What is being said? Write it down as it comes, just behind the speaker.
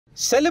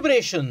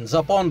Celebrations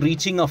upon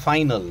reaching a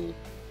final,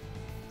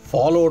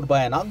 followed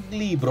by an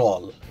ugly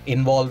brawl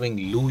involving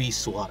Luis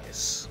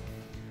Suarez.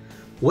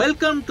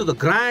 Welcome to the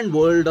grand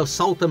world of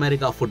South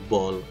America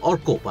football, or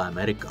Copa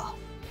America.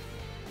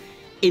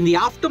 In the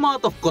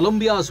aftermath of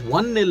Colombia's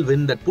 1-0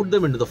 win that put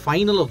them into the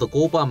final of the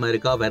Copa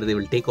America, where they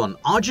will take on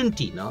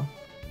Argentina,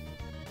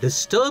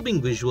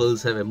 disturbing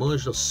visuals have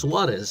emerged of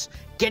Suarez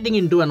getting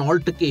into an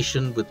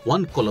altercation with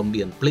one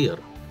Colombian player.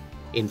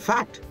 In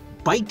fact,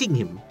 biting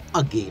him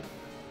again.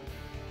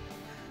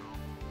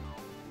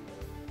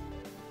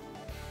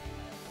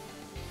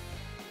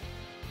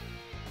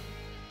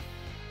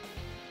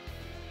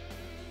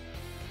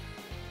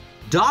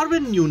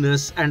 Darwin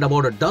Núñez and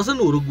about a dozen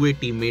Uruguay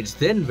teammates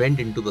then went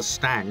into the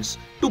stands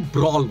to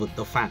brawl with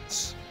the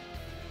fans.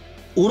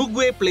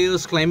 Uruguay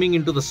players climbing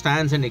into the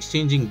stands and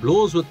exchanging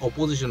blows with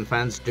opposition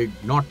fans did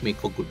not make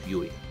for good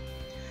viewing.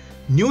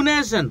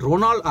 Núñez and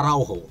Ronald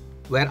Araujo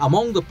were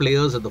among the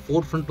players at the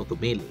forefront of the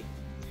melee.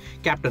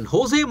 Captain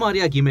Jose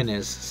Maria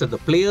Gimenez said the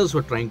players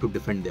were trying to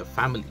defend their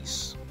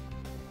families.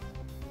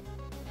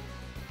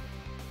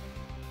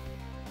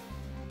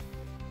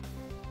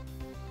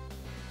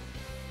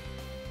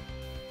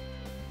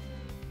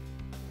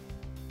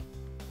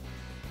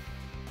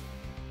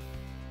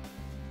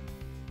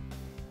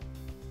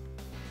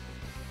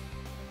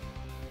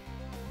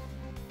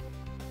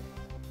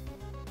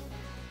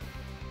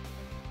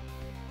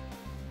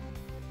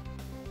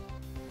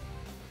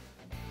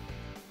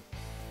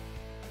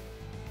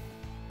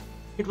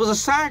 It was a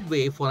sad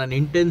way for an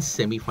intense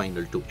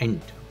semi-final to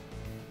end.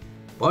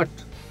 But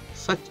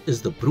such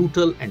is the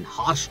brutal and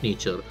harsh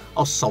nature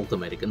of South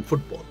American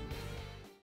football.